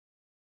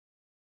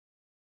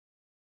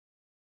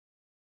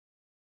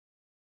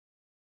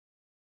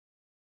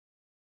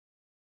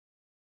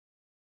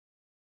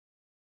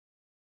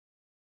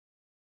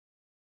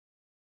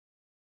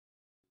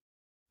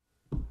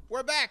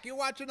We're back. You're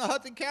watching the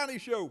Hudson County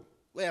Show.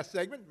 Last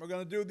segment, we're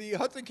going to do the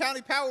Hudson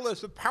County Power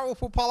List of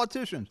powerful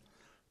politicians.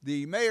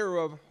 The mayor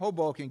of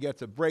Hoboken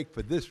gets a break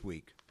for this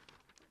week.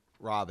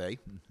 Rave,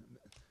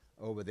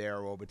 over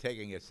there,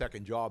 overtaking his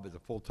second job as a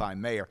full-time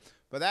mayor.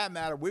 For that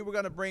matter, we were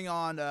going to bring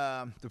on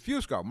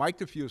DeFusco, Mike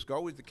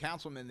DeFusco, who's the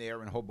councilman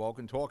there in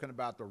Hoboken, talking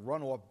about the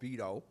runoff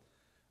veto.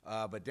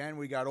 But then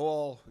we got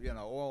all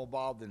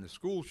involved in the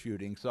school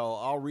shooting. So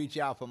I'll reach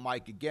out for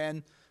Mike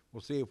again.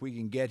 We'll see if we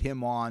can get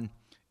him on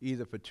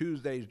either for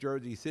Tuesday's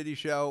Jersey City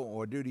show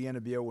or do the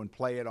interview and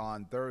play it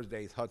on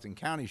Thursday's Hudson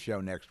County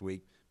show next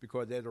week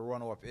because there's a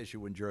runoff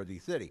issue in Jersey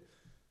City.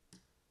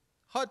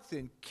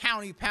 Hudson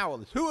County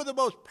Powerless. Who are the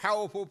most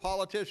powerful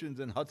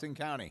politicians in Hudson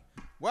County?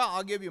 Well,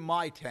 I'll give you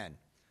my 10.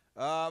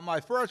 My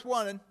first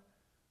one,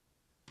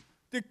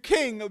 the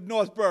king of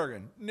North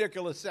Bergen,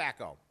 Nicholas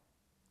Sacco.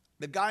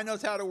 The guy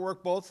knows how to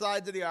work both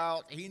sides of the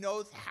aisle. He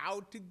knows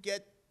how to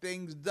get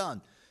things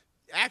done.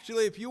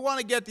 Actually, if you want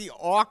to get the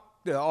Arc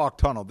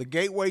Tunnel, the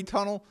Gateway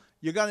Tunnel,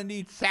 you're going to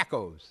need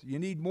Saccos. You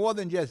need more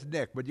than just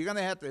Nick, but you're going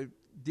to have to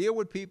deal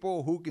with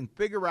people who can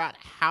figure out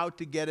how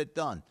to get it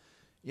done.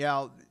 You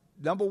know,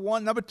 number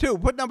one, number two,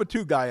 put number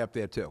two guy up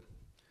there too.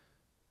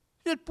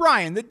 It's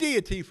Brian, the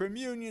deity from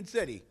Union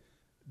City.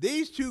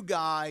 These two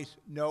guys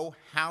know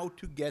how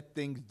to get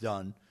things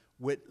done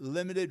with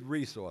limited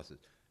resources.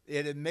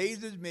 It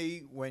amazes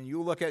me when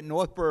you look at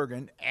North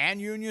Bergen and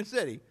Union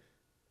City,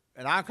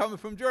 and I'm coming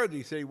from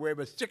Jersey City, where it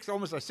was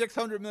almost a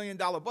 $600 million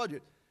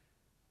budget,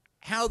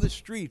 how the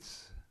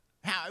streets,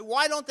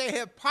 why don't they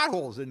have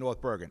potholes in North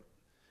Bergen?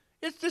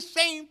 It's the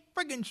same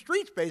friggin'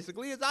 streets,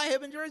 basically, as I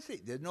have in Jersey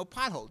City. There's no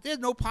potholes. There's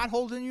no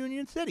potholes in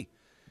Union City.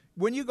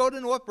 When you go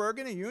to North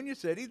Bergen and Union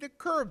City, the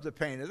curbs are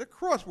painted, the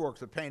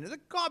crosswalks are painted, the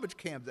garbage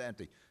cans are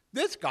empty.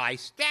 This guy,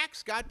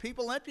 Stack's, got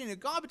people emptying the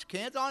garbage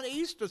cans on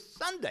Easter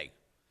Sunday.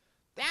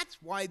 That's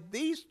why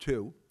these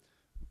two,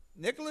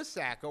 Nicholas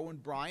Sacco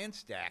and Brian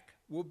Stack,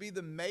 will be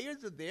the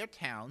mayors of their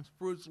towns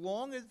for as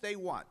long as they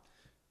want.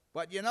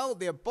 But, you know,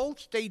 they're both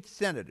state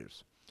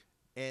senators.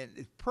 And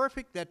it's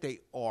perfect that they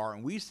are,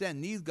 and we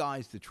send these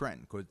guys to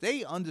Trenton because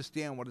they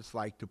understand what it's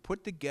like to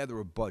put together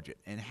a budget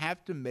and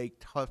have to make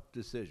tough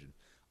decisions.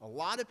 A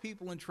lot of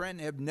people in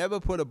Trenton have never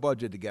put a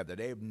budget together.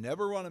 They have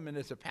never run a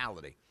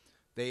municipality.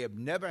 They have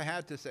never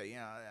had to say,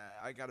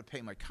 I got to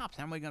pay my cops.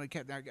 How am I going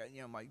to get,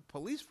 my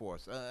police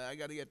force? I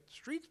got to get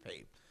streets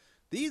paved.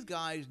 These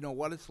guys know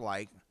what it's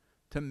like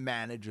to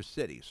manage a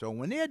city. So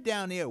when they're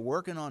down there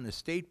working on the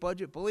state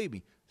budget, believe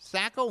me,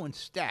 Sacco and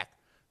Stack,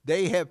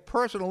 they have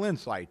personal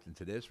insights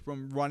into this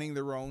from running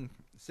their own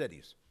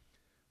cities.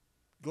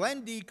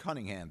 Glenn D.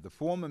 Cunningham, the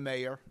former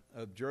mayor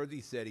of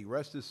Jersey City,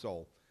 rest his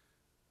soul,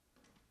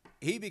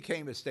 he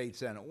became a state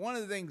senator. One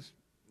of the things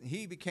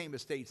he became a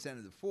state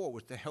senator for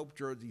was to help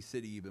Jersey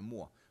City even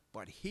more.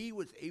 But he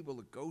was able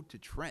to go to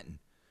Trenton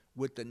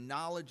with the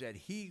knowledge that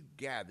he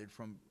gathered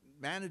from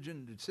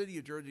managing the city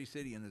of Jersey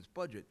City and its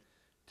budget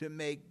to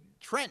make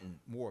Trenton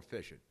more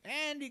efficient.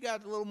 And he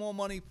got a little more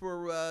money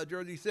for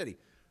Jersey City.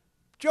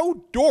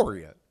 Joe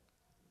Doria,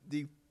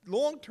 the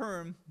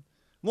long-time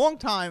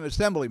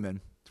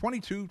assemblyman,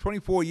 22,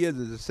 24 years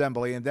as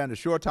assembly, and then a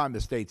short time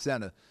as state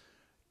senator.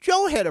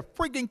 Joe had a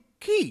friggin'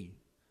 key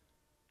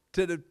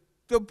to the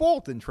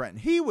vault in Trenton.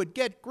 He would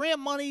get grant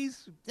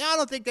monies. I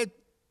don't think they'd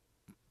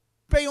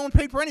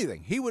pay for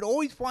anything. He would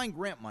always find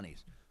grant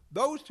monies.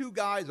 Those two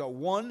guys are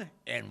 1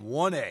 and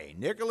 1A,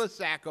 Nicholas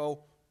Sacco,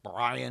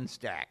 Brian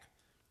Stack.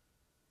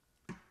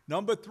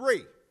 Number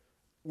 3,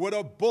 with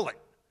a bullet,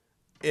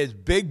 is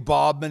Big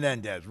Bob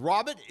Menendez.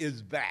 Robert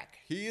is back.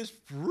 He is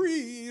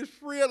free. He is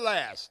free at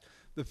last.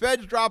 The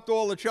feds dropped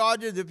all the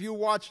charges. If you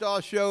watched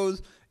our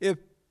shows, if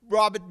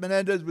Robert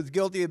Menendez was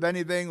guilty of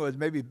anything, or was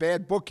maybe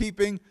bad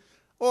bookkeeping,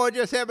 or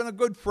just having a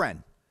good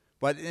friend.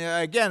 But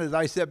again, as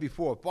I said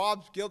before, if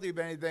Bob's guilty of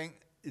anything,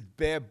 it's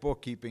bad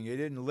bookkeeping. He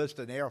didn't list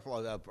an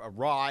a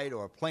ride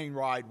or a plane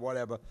ride,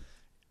 whatever.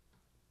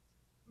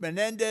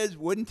 Menendez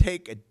wouldn't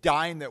take a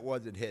dime that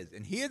wasn't his.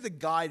 And here's a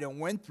guy that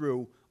went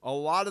through a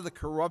lot of the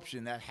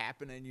corruption that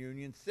happened in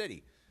Union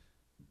City.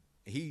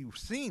 He's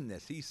seen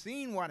this. He's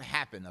seen what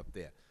happened up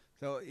there.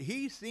 So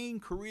he's seen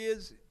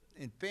careers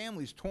and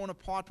families torn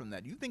apart from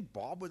that. You think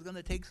Bob was going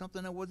to take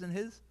something that wasn't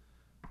his?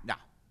 No.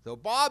 So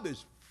Bob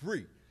is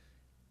free.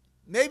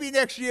 Maybe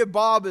next year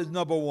Bob is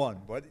number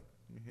 1. But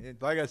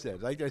like I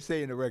said, like I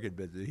say in the record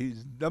business,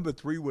 he's number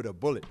 3 with a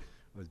bullet.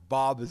 Because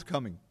Bob is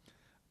coming.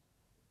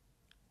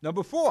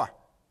 Number 4,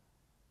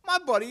 my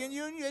buddy in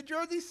Union,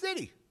 Jersey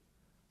City.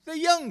 The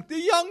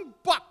young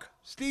buck,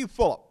 Steve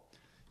Fulop.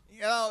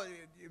 You know,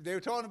 they were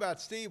talking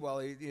about Steve. Well,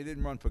 he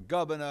didn't run for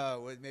governor,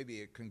 or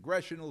maybe a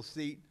congressional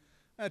seat.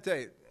 I tell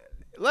you,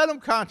 let him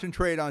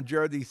concentrate on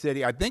Jersey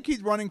City. I think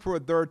he's running for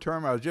a 3rd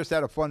term. I was just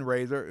at a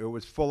fundraiser. It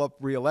was Fulop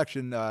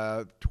re-election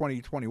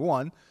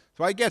 2021.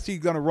 So I guess he's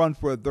going to run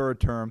for a 3rd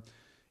term.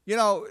 You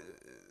know,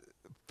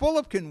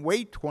 Fulop can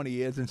wait 20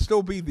 years and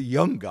still be the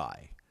young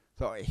guy.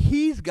 So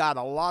he's got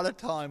a lot of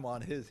time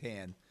on his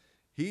hand.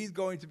 He's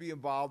going to be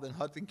involved in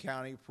Hudson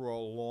County for a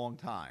long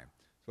time.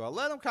 So I'll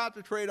let him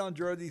concentrate on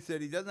Jersey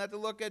City. He doesn't have to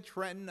look at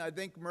Trenton. I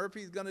think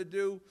Murphy's going to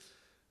do,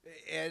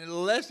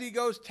 unless he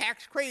goes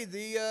tax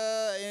crazy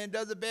and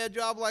does a bad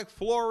job like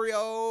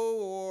Florio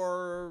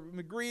or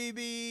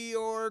McGreevy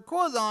or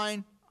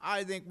Corzine,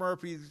 I think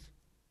Murphy's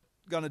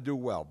going to do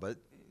well. But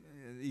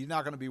he's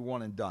not going to be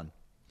one and done.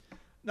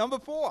 Number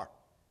 4.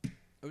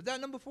 Was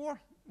that number 4?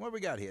 What do we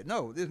got here?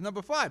 No, this is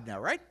number 5 now,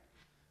 right?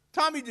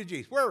 Tommy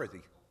DeGeese, where is he?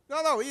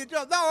 No,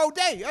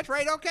 O'Day. That's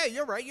right. Okay,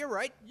 you're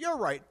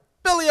right.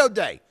 Billy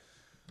O'Day.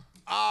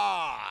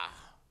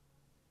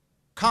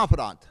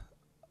 Confidant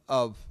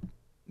of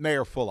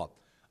Mayor Fuller.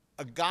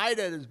 A guy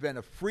that has been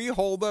a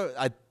freeholder.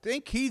 I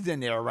think he's in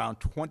there around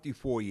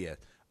 24 years.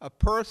 A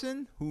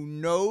person who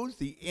knows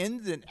the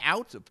ins and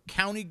outs of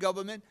county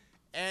government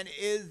and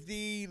is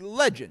the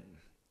legend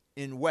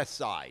in West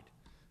Side,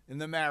 in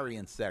the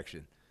Marion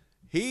section.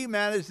 He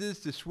manages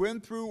to swim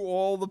through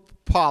all the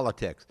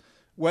politics.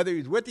 Whether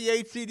he's with the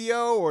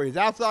HCDO or he's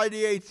outside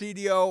the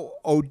HCDO,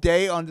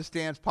 O'Day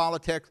understands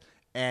politics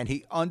and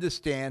he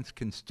understands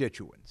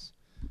constituents.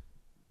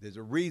 There's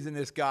a reason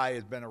this guy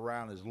has been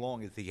around as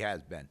long as he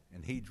has been,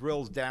 and he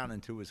drills down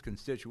into his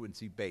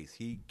constituency base.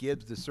 He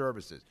gives the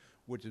services,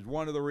 which is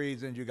one of the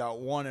reasons you got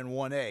 1 and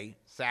 1A,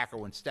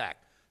 Sacco and Stack.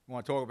 You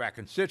want to talk about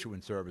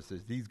constituent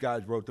services, these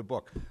guys wrote the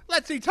book.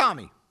 Let's see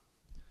Tommy.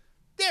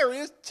 There he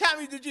is,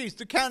 Tommy DeGeese,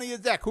 the county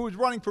exec, who is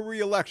running for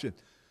re-election.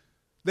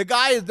 The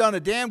guy has done a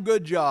damn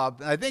good job.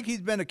 I think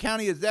he's been a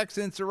county exec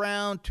since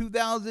around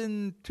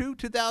 2002,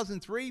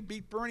 2003,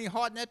 beat Bernie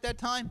Hartnett that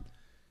time.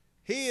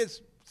 He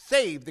has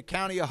saved the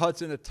county of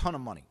Hudson a ton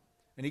of money.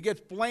 And he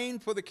gets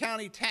blamed for the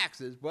county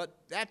taxes, but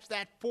that's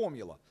that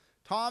formula.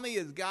 Tommy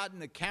has gotten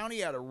the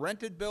county out of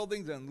rented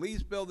buildings and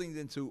leased buildings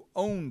into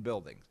owned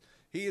buildings.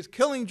 He is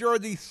killing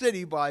Jersey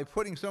City by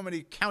putting so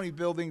many county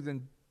buildings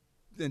and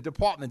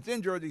departments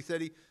in Jersey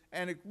City,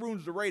 and it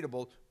ruins the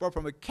rateable. But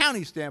from a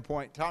county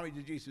standpoint, Tommy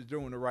DeGeese is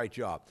doing the right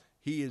job.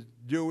 He is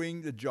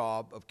doing the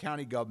job of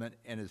county government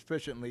and as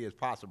efficiently as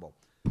possible.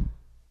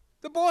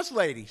 The boss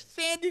lady,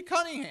 Sandy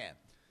Cunningham.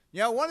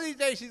 You know, one of these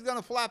days she's going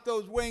to flap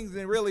those wings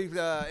and really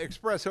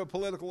express her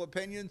political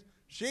opinions.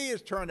 She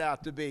has turned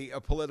out to be a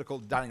political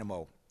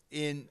dynamo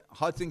in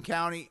Hudson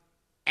County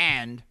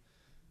and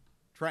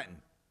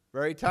Trenton.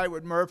 Very tight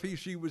with Murphy.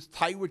 She was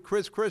tight with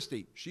Chris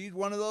Christie. She's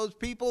one of those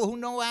people who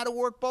know how to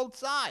work both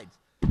sides.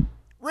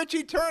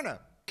 Richie Turner,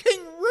 King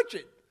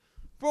Richard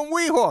from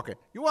Weehawken.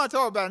 You want to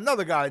talk about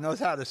another guy who knows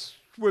how to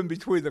swim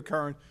between the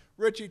currents.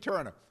 Richie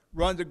Turner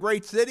runs a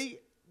great city,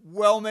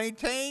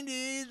 well-maintained.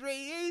 He's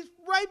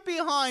right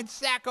behind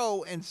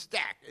Sacco and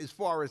Stack as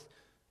far as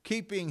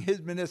keeping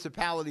his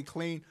municipality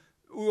clean.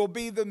 Will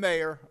be the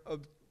mayor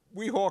of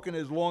Weehawken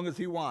as long as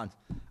he wants.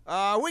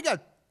 We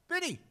got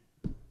Vinny.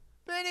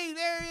 Vinny,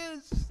 there he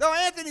is. No,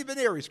 Anthony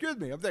Venieri, excuse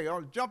me.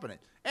 I'm jumping it.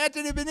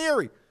 Anthony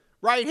Venieri,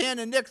 right hand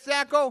of Nick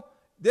Sacco.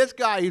 This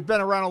guy, he's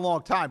been around a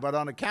long time, but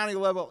on the county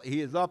level,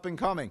 he is up and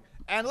coming.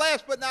 And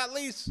last but not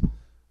least,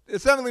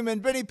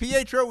 Assemblyman Vinny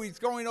Pietro. He's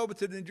going over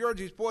to the New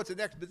Jersey Sports and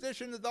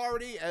Exposition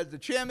Authority as the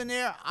chairman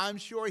there. I'm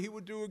sure he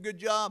would do a good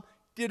job.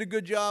 Did a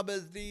good job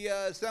as the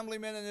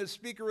assemblyman and as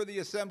Speaker of the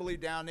Assembly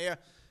down there.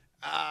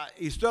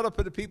 He stood up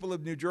for the people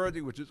of New Jersey,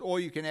 which is all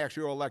you can ask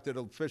your elected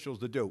officials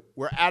to do.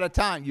 We're out of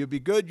time. You be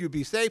good. You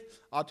be safe.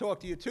 I'll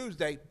talk to you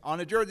Tuesday on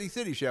the Jersey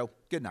City Show.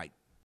 Good night.